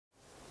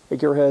Hey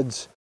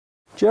Gearheads,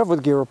 Jeff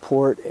with Gear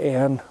Report,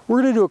 and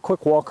we're going to do a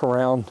quick walk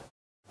around.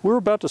 We're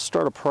about to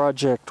start a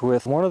project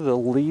with one of the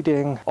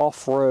leading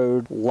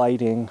off-road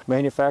lighting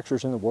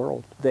manufacturers in the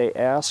world. They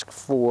ask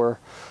for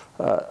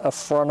a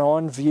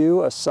front-on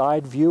view, a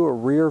side view, a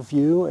rear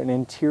view, an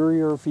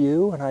interior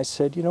view, and I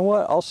said, you know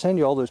what, I'll send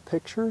you all those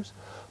pictures,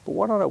 but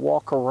why don't I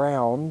walk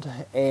around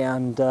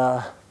and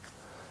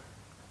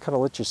kind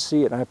of let you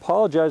see it. And I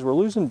apologize, we're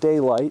losing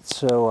daylight,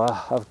 so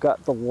I've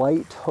got the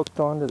light hooked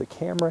onto the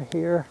camera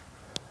here,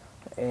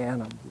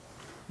 and I'm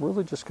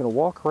really just going to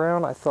walk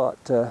around. I thought,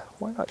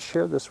 why not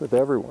share this with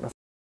everyone?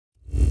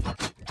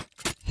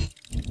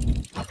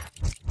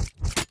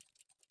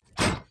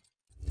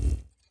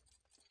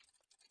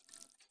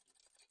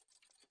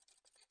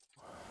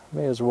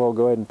 May as well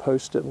go ahead and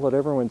post it and let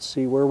everyone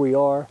see where we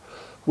are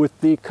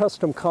with the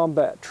Custom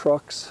Combat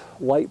Trucks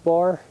light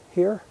bar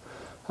here.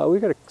 We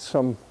got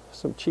some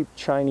cheap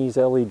Chinese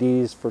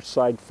LEDs for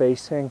side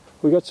facing.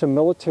 We got some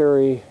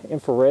military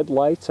infrared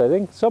lights. I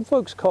think some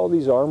folks call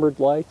these armored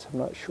lights. I'm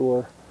not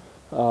sure.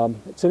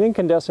 It's an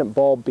incandescent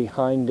bulb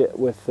behind it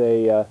with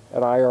an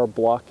IR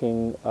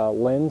blocking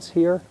lens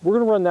here. We're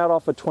going to run that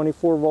off a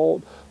 24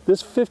 volt.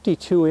 This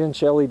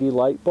 52-inch LED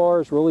light bar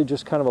is really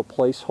just kind of a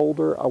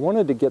placeholder. I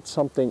wanted to get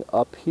something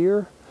up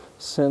here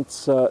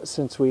since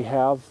we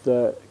have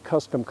the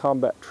Custom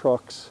Combat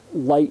Trucks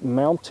light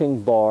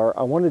mounting bar.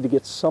 I wanted to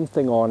get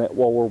something on it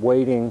while we're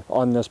waiting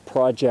on this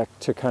project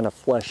to kind of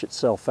flesh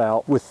itself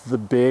out with the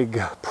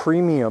big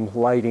premium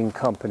lighting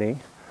company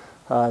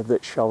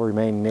that shall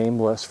remain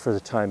nameless for the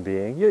time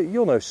being.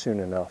 You'll know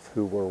soon enough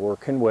who we're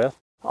working with.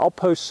 I'll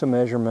post some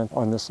measurement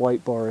on this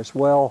light bar as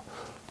well,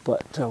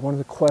 but one of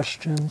the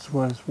questions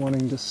was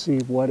wanting to see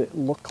what it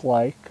looked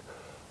like.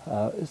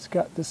 It's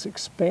got this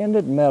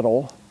expanded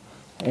metal,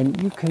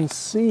 and you can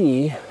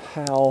see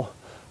how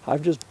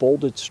I've just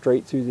bolted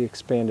straight through the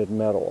expanded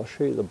metal. I'll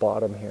show you the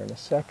bottom here in a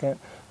second.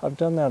 I've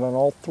done that on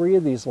all three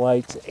of these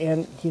lights,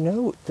 and you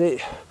know,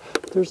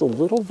 there's a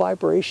little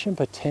vibration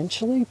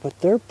potentially, but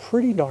they're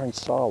pretty darn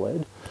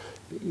solid.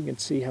 You can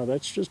see how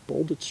that's just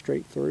bolted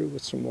straight through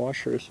with some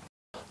washers.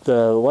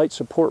 The light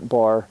support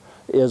bar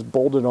is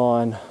bolted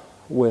on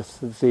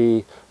with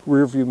the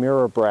rear view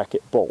mirror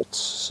bracket bolts.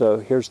 So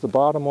here's the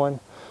bottom one.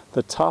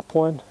 The top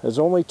one is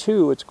only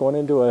two. It's going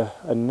into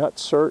a nut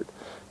cert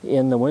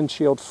in the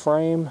windshield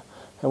frame,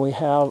 and we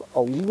have a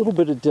little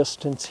bit of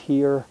distance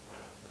here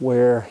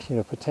where, you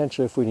know,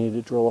 potentially if we needed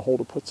to drill a hole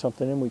to put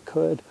something in, we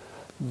could.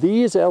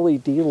 These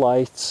LED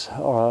lights,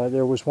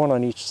 there was one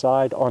on each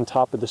side on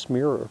top of this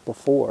mirror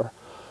before.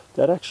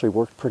 That actually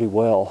worked pretty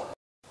well.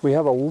 We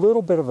have a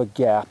little bit of a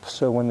gap,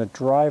 so when the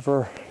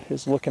driver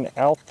is looking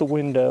out the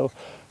window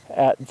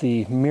at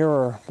the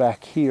mirror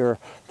back here,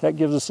 that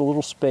gives us a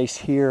little space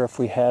here if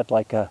we had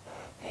like a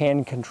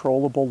hand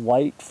controllable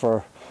light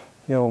for,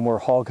 you know, when we're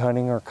hog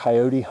hunting or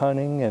coyote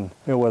hunting, and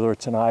you know, whether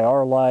it's an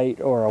IR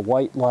light or a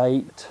white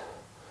light.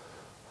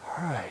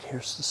 All right,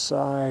 here's the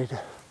side.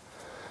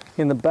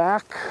 In the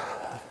back,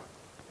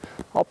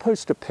 I'll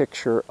post a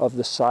picture of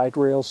the side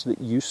rails that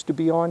used to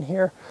be on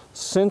here.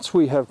 Since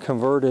we have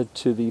converted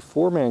to the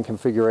 4-man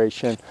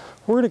configuration,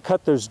 we're going to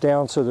cut those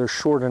down so they're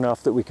short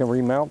enough that we can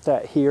remount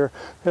that here.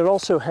 It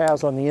also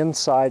has on the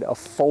inside a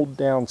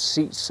fold-down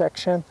seat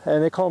section,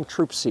 and they call them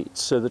troop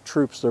seats. So the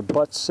troops, their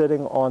butts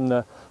sitting on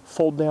the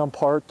fold-down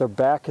part, their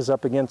back is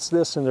up against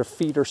this, and their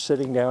feet are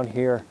sitting down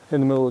here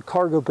in the middle of the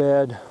cargo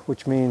bed,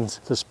 which means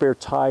the spare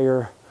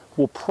tire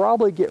will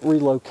probably get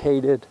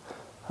relocated.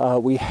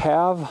 We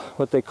have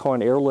what they call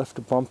an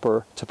airlift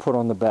bumper to put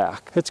on the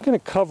back. It's going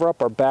to cover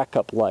up our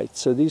backup lights.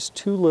 So these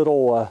two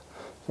little,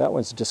 that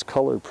one's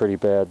discolored pretty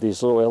bad.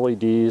 These little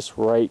LEDs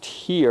right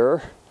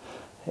here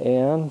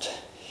and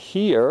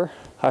here.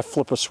 I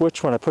flip a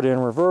switch when I put it in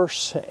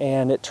reverse,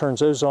 and it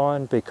turns those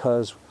on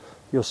because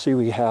you'll see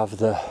we have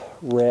the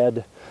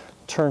red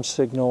turn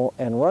signal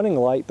and running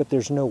light, but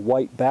there's no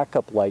white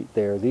backup light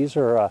there. These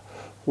are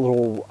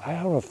little, I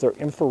don't know if they're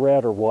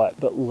infrared or what,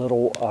 but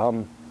little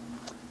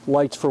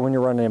lights for when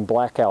you're running in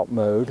blackout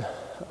mode.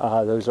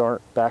 Those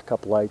aren't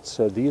backup lights,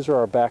 so these are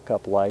our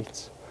backup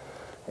lights.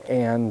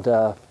 And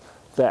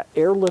that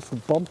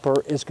airlift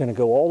bumper is going to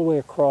go all the way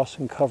across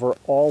and cover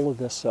all of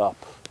this up,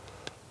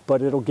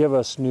 but it'll give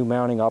us new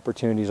mounting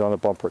opportunities on the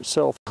bumper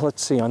itself.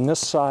 Let's see, on this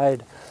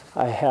side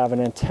I have an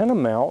antenna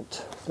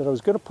mount that I was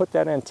going to put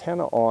that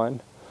antenna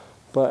on,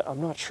 but I'm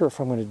not sure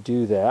if I'm going to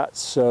do that.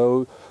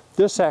 So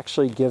this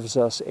actually gives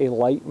us a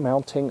light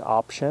mounting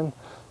option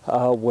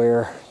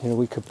where, you know,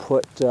 we could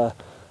put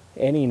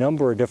any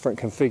number of different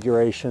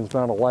configurations,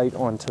 mount a light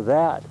onto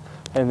that,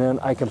 and then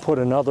I can put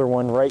another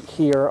one right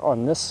here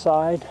on this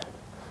side.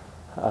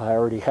 I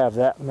already have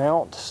that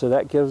mount, so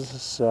that gives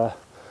us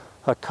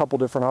a couple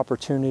different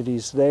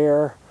opportunities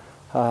there.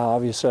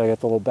 Obviously I got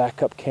the little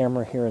backup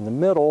camera here in the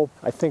middle.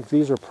 I think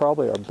these are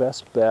probably our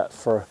best bet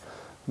for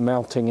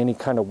mounting any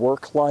kind of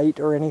work light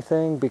or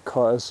anything,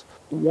 because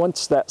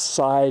once that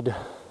side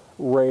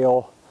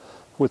rail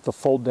with the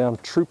fold down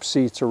troop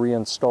seats are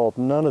reinstalled,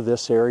 none of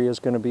this area is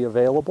going to be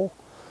available.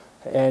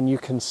 And you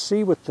can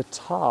see with the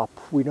top,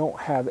 we don't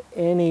have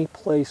any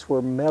place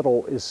where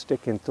metal is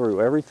sticking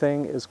through.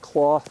 Everything is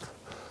cloth,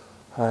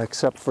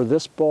 except for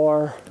this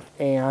bar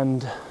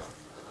and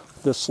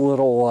this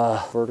little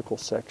vertical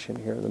section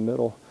here in the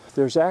middle.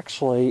 There's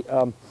actually,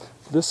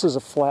 this is a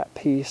flat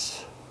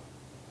piece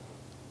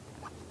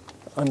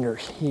under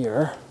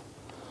here.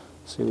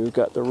 See, we've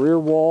got the rear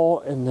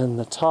wall and then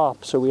the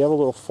top. So we have a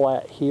little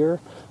flat here.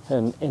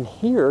 And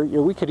here, you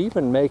know, we could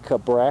even make a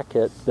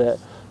bracket that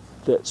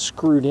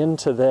screwed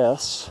into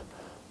this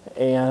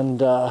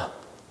and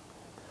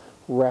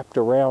wrapped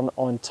around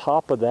on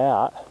top of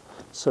that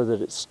so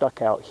that it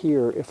stuck out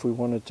here if we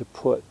wanted to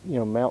put, you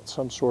know, mount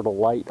some sort of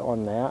light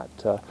on that.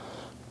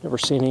 Never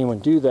seen anyone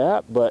do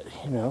that, but,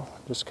 you know,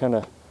 just kind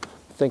of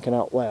thinking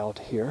out loud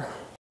here.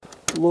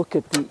 Look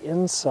at the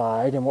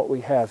inside and what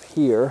we have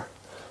here.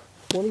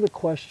 One of the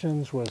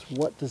questions was,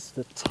 what does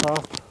the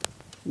top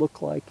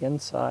look like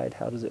inside?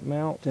 How does it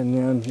mount? And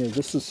then, you know,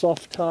 this is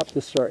soft top,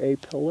 this is our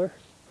A-pillar.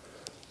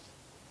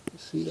 You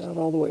see that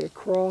all the way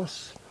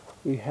across.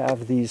 We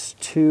have these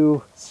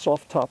two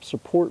soft top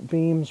support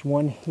beams,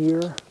 one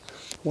here,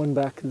 one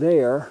back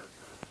there,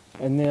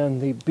 and then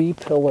the B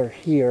pillar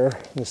here,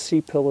 and the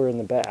C pillar in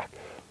the back.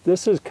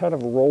 This is kind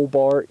of roll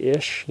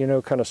bar-ish, you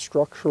know, kind of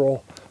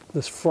structural.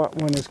 This front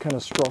one is kind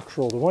of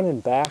structural. The one in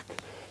back,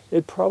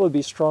 it'd probably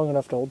be strong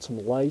enough to hold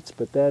some lights,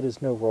 but that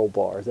is no roll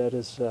bar. That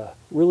is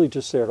really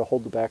just there to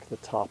hold the back of the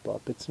top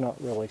up. It's not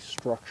really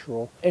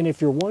structural. And if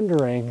you're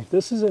wondering,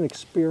 this is an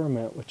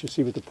experiment, what you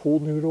see with the pool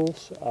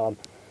noodles.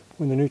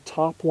 When the new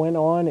top went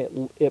on,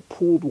 it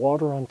pooled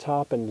water on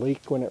top and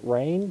leaked when it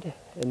rained.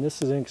 And this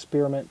is an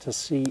experiment to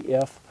see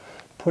if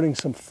putting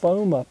some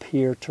foam up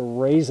here to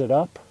raise it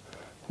up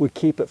would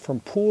keep it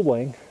from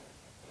pooling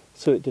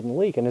so it didn't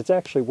leak. And it's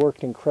actually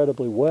worked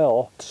incredibly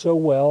well. So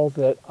well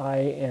that I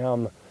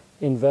am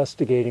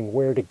investigating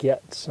where to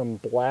get some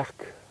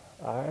black,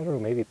 I don't know,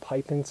 maybe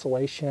pipe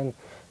insulation,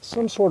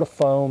 some sort of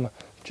foam,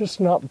 just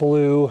not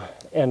blue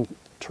and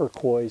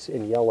turquoise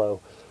and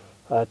yellow,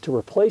 to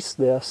replace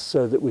this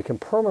so that we can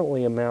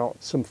permanently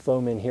mount some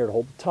foam in here to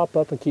hold the top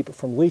up and keep it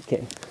from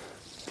leaking.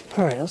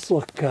 All right, let's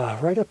look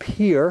right up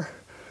here.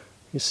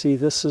 You see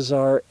this is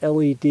our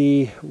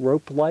LED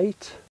rope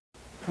light.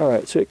 All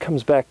right, so it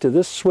comes back to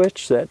this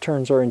switch that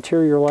turns our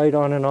interior light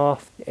on and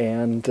off,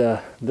 and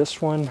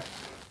this one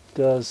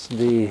does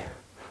the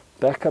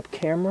backup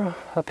camera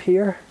up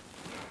here,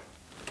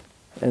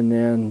 and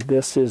then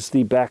this is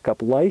the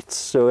backup lights.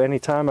 So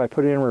anytime I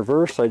put it in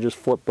reverse, I just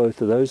flip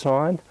both of those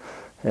on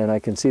and I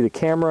can see the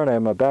camera, and I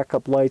have my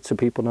backup light so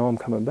people know I'm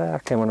coming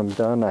back, and when I'm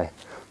done I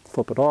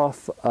flip it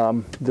off.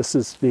 This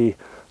is the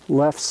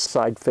left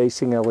side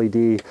facing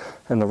LED,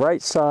 and the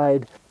right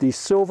side, the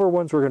silver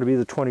ones were going to be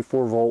the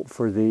 24 volt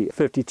for the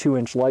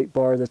 52-inch light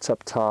bar that's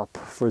up top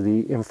for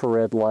the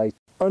infrared light.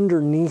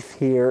 Underneath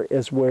here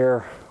is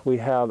where we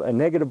have a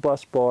negative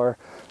bus bar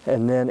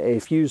and then a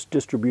fused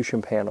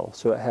distribution panel.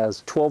 So it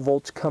has 12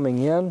 volts coming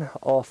in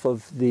off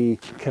of the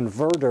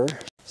converter.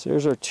 So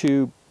there's our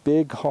two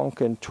big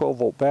honking 12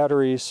 volt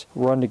batteries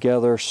run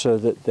together so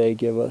that they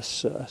give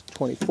us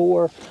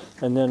 24.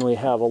 And then we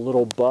have a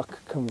little buck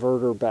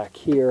converter back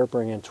here,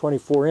 bringing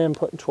 24 in,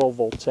 putting 12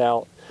 volts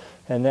out.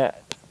 And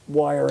that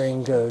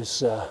wiring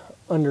goes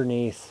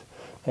underneath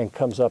and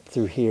comes up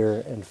through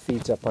here and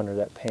feeds up under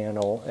that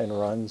panel and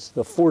runs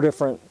the 4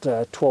 different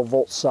 12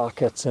 volt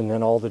sockets and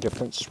then all the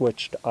different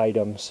switched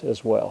items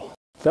as well.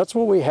 That's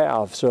what we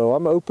have. So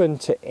I'm open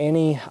to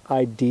any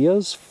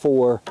ideas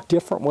for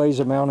different ways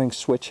of mounting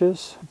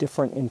switches,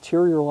 different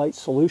interior light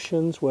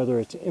solutions, whether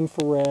it's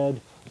infrared,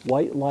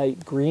 white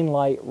light, green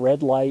light,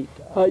 red light.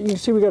 You can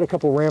see we got a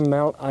couple RAM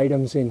mount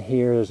items in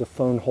here. There's a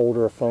phone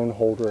holder,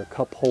 a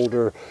cup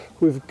holder.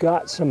 We've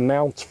got some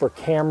mounts for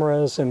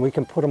cameras, and we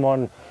can put them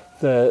on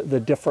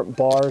the different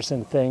bars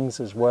and things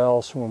as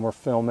well. So when we're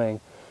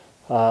filming,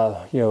 you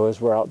know, as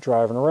we're out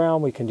driving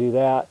around, we can do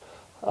that.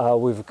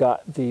 We've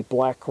got the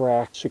Black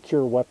Rack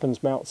secure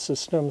weapons mount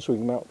systems. We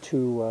can mount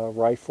 2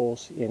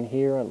 rifles in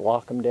here and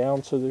lock them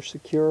down so they're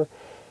secure.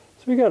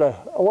 So we got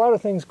a lot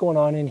of things going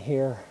on in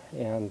here,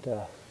 and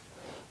a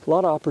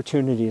lot of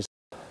opportunities.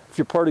 If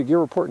you're part of Gear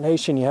Report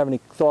Nation, you have any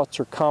thoughts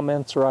or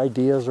comments or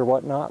ideas or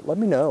whatnot, let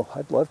me know.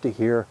 I'd love to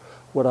hear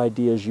what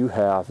ideas you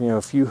have. You know,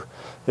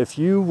 if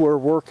you were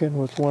working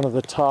with one of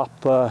the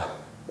top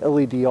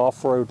LED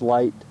off-road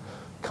light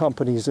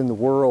companies in the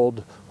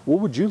world, what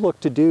would you look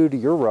to do to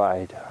your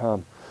ride?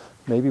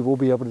 Maybe we'll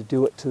be able to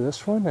do it to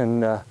this one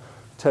and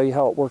tell you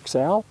how it works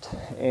out.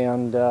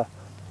 And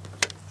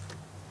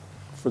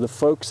for the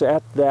folks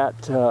at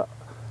that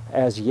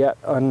as yet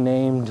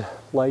unnamed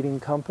lighting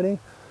company,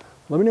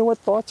 let me know what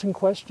thoughts and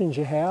questions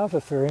you have.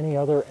 If there are any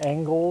other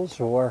angles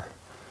or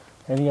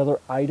any other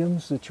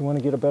items that you want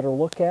to get a better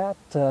look at,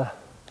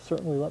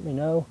 certainly let me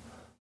know.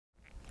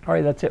 All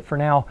right, that's it for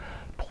now.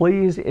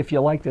 Please, if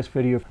you like this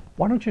video,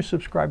 why don't you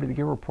subscribe to the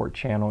Gear Report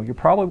channel? You're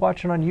probably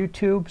watching on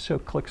YouTube, so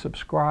click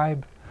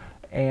subscribe,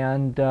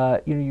 and you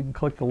know, you can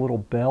click the little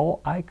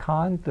bell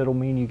icon. That'll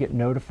mean you get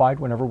notified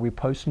whenever we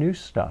post new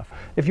stuff.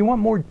 If you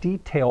want more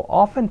detail,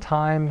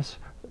 oftentimes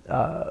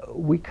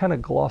we kind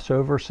of gloss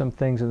over some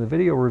things in the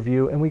video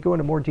review, and we go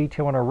into more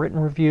detail in our written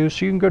review.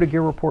 So you can go to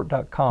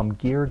Gear-Report.com,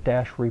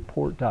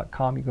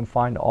 Gear-Report.com. You can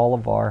find all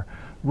of our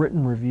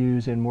written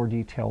reviews in more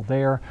detail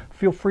there.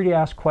 Feel free to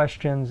ask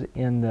questions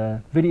in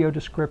the video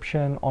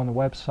description on the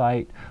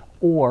website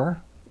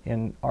or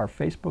in our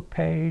Facebook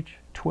page,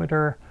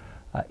 Twitter,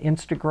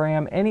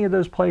 Instagram, any of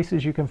those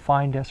places you can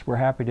find us. We're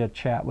happy to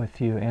chat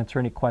with you, answer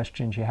any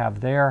questions you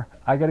have there.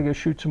 I got to go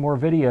shoot some more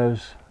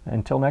videos.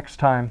 Until next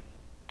time,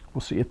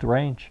 we'll see you at the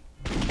range.